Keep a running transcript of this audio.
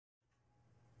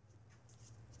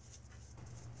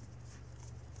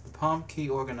Palm Key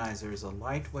Organizer is a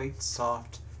lightweight,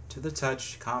 soft,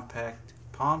 to-the-touch, compact,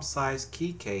 palm-sized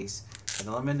key case that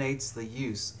eliminates the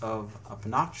use of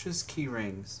obnoxious key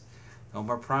rings. No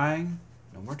more prying,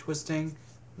 no more twisting,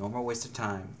 no more wasted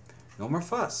time, no more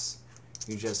fuss.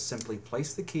 You just simply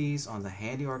place the keys on the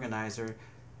handy organizer,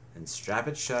 then strap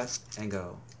it shut and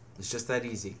go. It's just that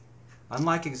easy.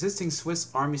 Unlike existing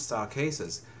Swiss Army style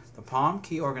cases, the Palm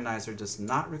Key Organizer does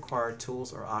not require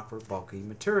tools or awkward bulky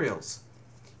materials.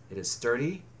 It is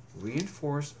sturdy,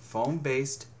 reinforced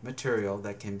foam-based material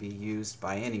that can be used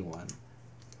by anyone.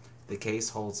 The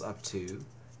case holds up to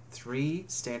 3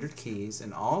 standard keys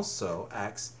and also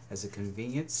acts as a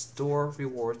convenient store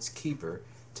rewards keeper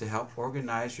to help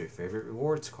organize your favorite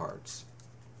rewards cards.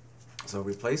 So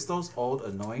replace those old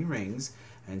annoying rings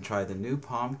and try the new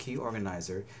Palm Key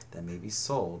Organizer that may be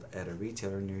sold at a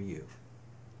retailer near you.